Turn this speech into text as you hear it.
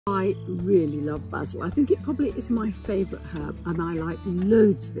I really love basil. I think it probably is my favourite herb, and I like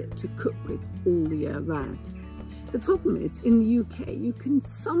loads of it to cook with all the year round. The problem is, in the UK, you can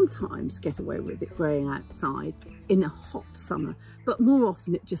sometimes get away with it growing outside in a hot summer, but more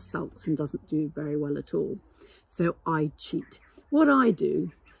often it just sulks and doesn't do very well at all. So I cheat. What I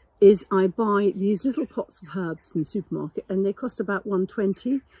do is I buy these little pots of herbs in the supermarket, and they cost about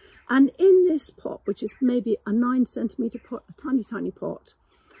 £1.20. And in this pot, which is maybe a 9 centimetre pot, a tiny, tiny pot,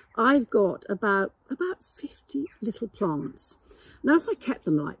 I've got about 50 little plants. Now, if I kept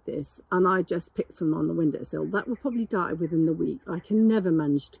them like this and I just picked them on the windowsill, that would probably die within the week. I can never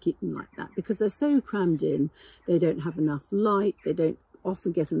manage to keep them like that because they're so crammed in. They don't have enough light, they don't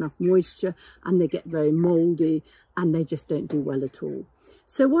often get enough moisture, and they get very mouldy, and they just don't do well at all.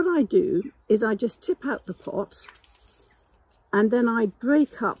 So what I do is I just tip out the pot, and then I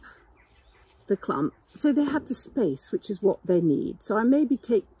break up the clump so they have the space, which is what they need. So I maybe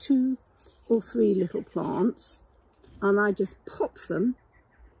take 2 or 3 little plants, and I just pop them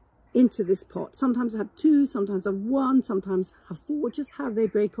into this pot. Sometimes I have 2, sometimes I have 1, sometimes I have 4, just how they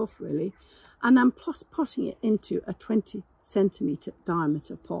break off really. And I'm potting it into a 20 centimetre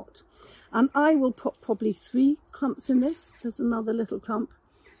diameter pot. And I will put probably 3 clumps in this. There's another little clump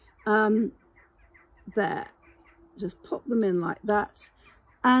there. Just pop them in like that.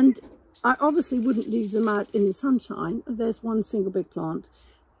 And I obviously wouldn't leave them out in the sunshine. There's one single big plant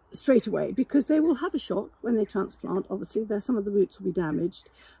straight away, because they will have a shock when they transplant. Obviously, some of the roots will be damaged,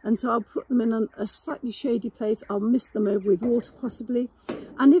 and so I'll put them in a slightly shady place. I'll mist them over with water possibly,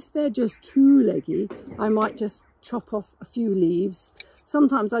 and if they're just too leggy, I might just chop off a few leaves.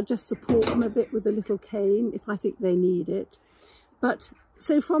 Sometimes I just support them a bit with a little cane if I think they need it. But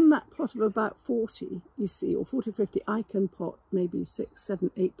so from that pot of about 40, you see, or 40, 50, I can pot maybe 6,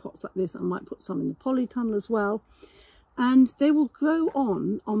 7, 8 pots like this. I might put some in the polytunnel as well. And they will grow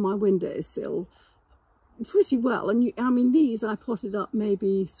on my windowsill pretty well. And I mean, these I potted up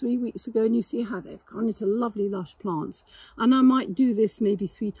maybe 3 weeks ago, and you see how they've gone into lovely lush plants. And I might do this maybe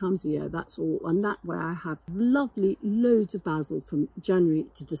 3 times a year, that's all. And that way I have lovely loads of basil from January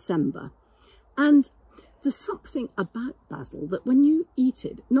to December. And there's something about basil that when you eat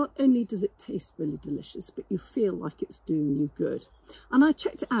it, not only does it taste really delicious, but you feel like it's doing you good. And I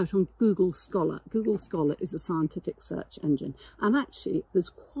checked it out on Google Scholar. Google Scholar is a scientific search engine. And actually,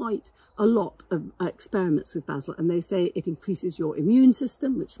 there's quite a lot of experiments with basil. And they say it increases your immune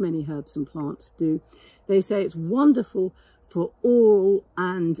system, which many herbs and plants do. They say it's wonderful for oral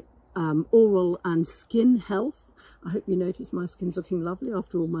and skin health. I hope you notice my skin's looking lovely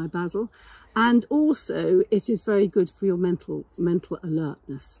after all my basil. And also it is very good for your mental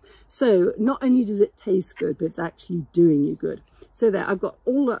alertness. So not only does it taste good, but it's actually doing you good. So there, I've got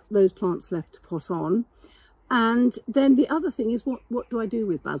all those plants left to pot on. And then the other thing is, what do I do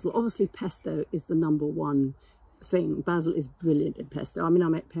with basil? Obviously pesto is the #1 thing. Basil is brilliant in pesto. I mean, I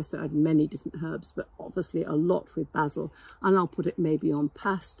make pesto out of many different herbs, but obviously a lot with basil. And I'll put it maybe on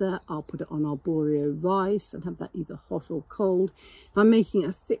pasta, I'll put it on arborio rice and have that either hot or cold. If I'm making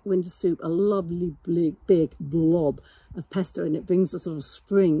a thick winter soup, a lovely big blob of pesto, and it brings a sort of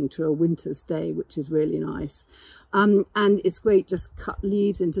spring to a winter's day, which is really nice. And it's great, just cut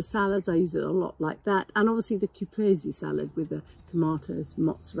leaves into salads. I use it a lot like that. And obviously the caprese salad with the tomatoes,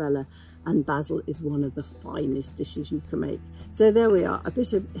 mozzarella, and basil is one of the finest dishes you can make. So there we are, a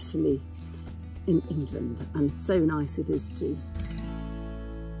bit of Italy in England, and so nice it is too.